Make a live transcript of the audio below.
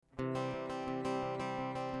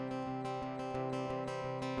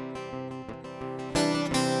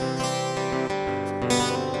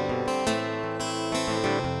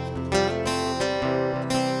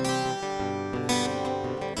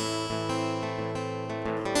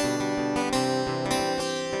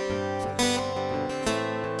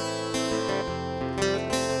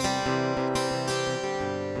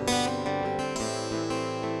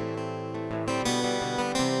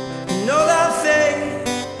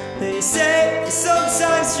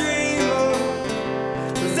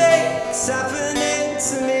what's happening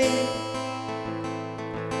to me.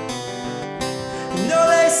 You know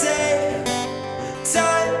they say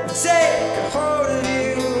time will take a hold of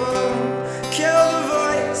you, kill the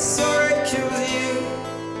voice or it kills you.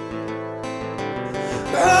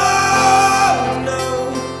 Oh no,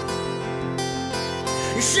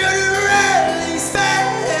 you should've really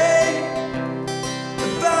stayed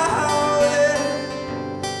about it.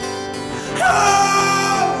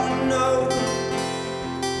 Oh no,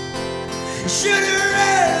 you should've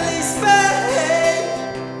really stayed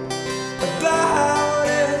about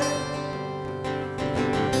it.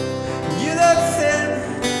 You look thin,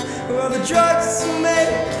 well the drugs will make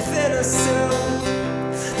you thinner still.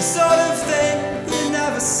 The sort of thing you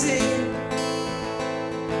never see.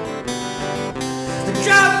 The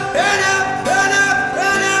drop and up, and up,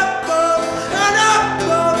 and up, and up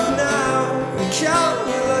now, and count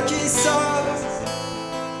your lucky stars.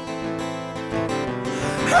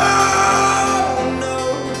 Oh no,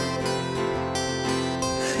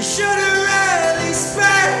 you should've really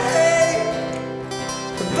sprayed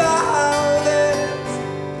about it.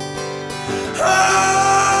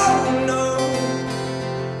 Oh no,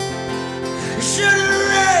 you should've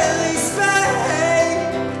really sprayed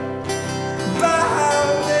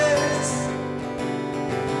about it.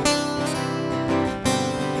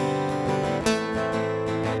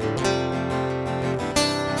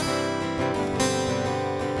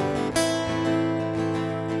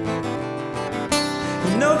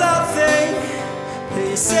 You know that thing that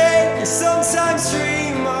you say you sometimes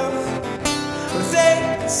dream of, well,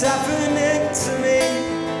 things happening to me.